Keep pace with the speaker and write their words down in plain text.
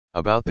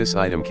About this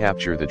item: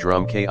 capture the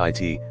drum kit.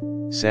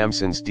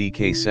 Samson's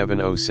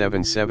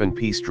DK707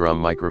 7-piece drum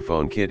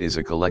microphone kit is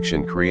a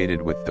collection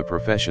created with the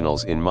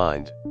professionals in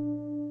mind.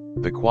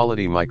 The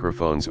quality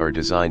microphones are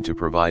designed to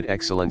provide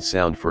excellent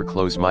sound for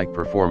close mic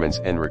performance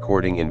and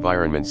recording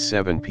environments.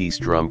 7-piece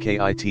drum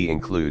kit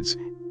includes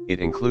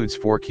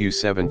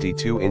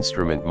 4Q72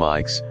 instrument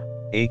mics,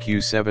 a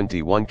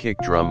Q71 kick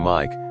drum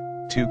mic,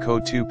 2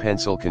 CO2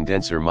 pencil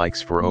condenser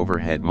mics for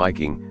overhead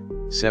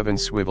miking, 7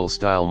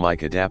 swivel-style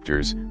mic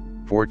adapters,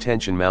 4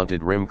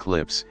 tension-mounted rim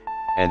clips,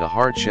 and a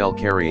hard shell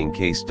carrying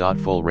case.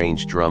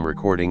 Full-range drum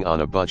recording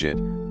on a budget.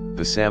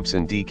 The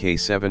Samson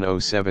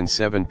DK707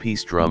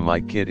 7-piece drum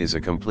mic kit is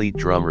a complete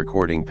drum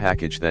recording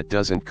package that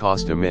doesn't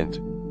cost a mint.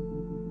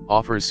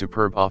 Offers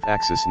superb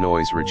off-axis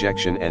noise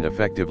rejection and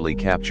effectively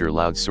capture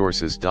loud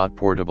sources.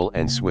 Portable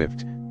and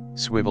swift,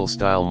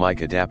 swivel-style mic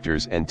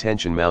adapters and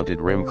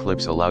tension-mounted rim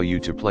clips allow you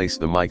to place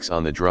the mics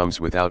on the drums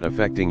without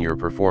affecting your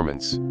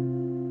performance.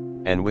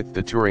 And with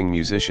the touring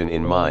musician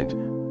in mind,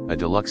 a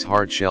deluxe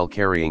hard shell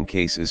carrying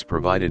case is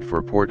provided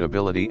for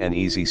portability and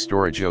easy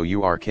storage.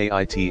 Our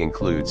kit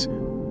includes: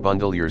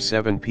 bundle your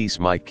 7-piece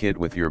mic kit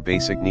with your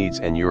basic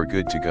needs and you're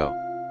good to go.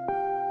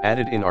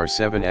 Added in are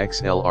 7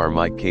 XLR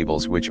mic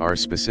cables which are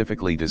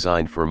specifically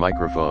designed for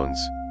microphones.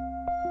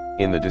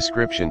 In the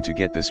description to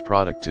get this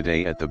product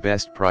today at the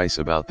best price.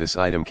 About this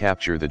item: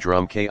 capture the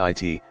drum kit.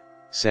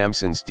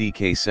 Samson's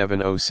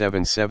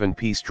DK707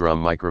 7-piece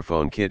drum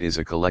microphone kit is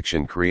a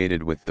collection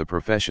created with the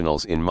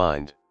professionals in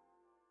mind.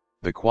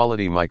 The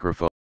quality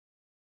microphone